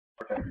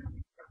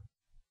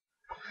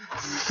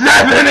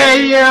7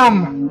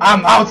 a.m.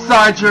 I'm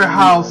outside your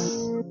house.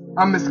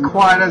 I'm as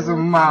quiet as a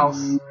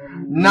mouse.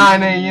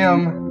 9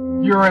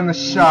 a.m. You're in the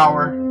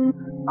shower.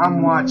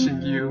 I'm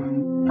watching you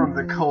from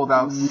the cold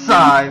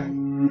outside.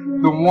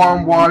 The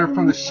warm water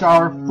from the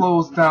shower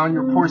flows down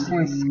your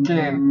porcelain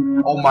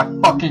skin. Oh my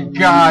fucking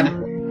god,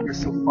 you're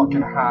so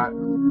fucking hot.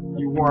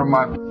 You warm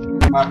my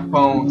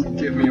bones and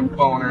give me a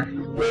boner.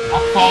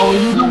 I follow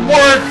you to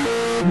work.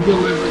 You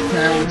deliver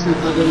sandwiches,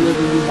 I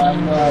deliver you my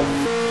love.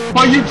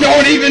 But you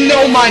don't even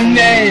know my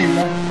name.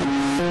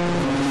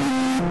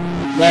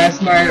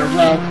 Last night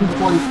around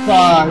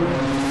 2:45,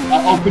 I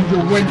opened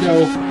your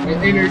window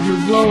and entered your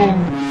room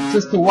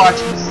just to watch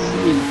you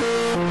sleep.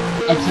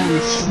 I gently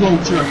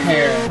stroked your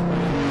hair.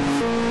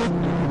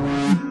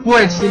 You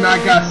flinched and I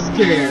got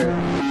scared.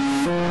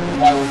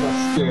 Why was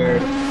I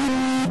scared?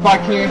 If I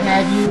can't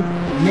have you,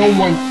 no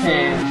one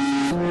can.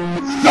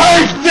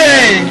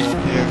 Thursday!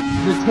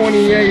 The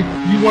 28th,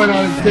 you went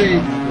on a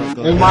date,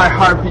 and my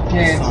heart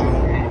began to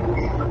ache.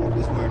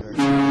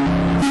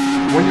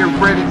 When you're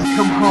ready to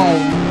come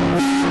home,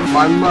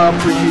 my love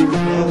for you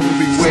will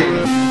be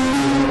waiting.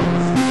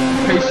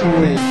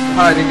 Patiently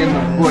hiding in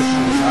the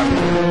bushes, I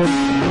will.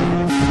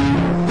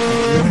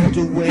 Drift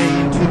away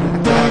into the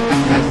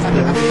darkness,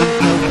 there is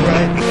no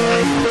bright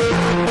light.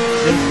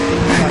 Just the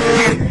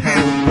fire of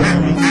hell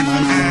burning my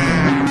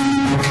mind.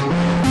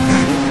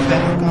 Look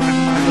back on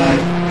my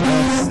life,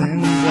 all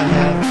sins I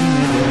have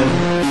committed.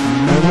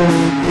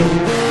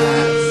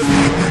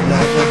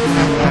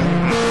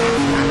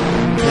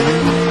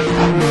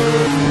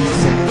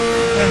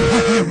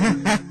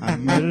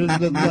 Murdered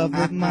the love of my life. Then I murdered the love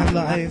of my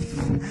life.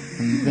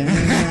 And then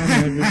I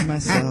murdered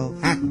myself.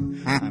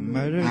 I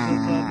murdered the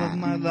love of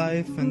my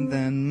life and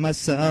then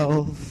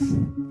myself.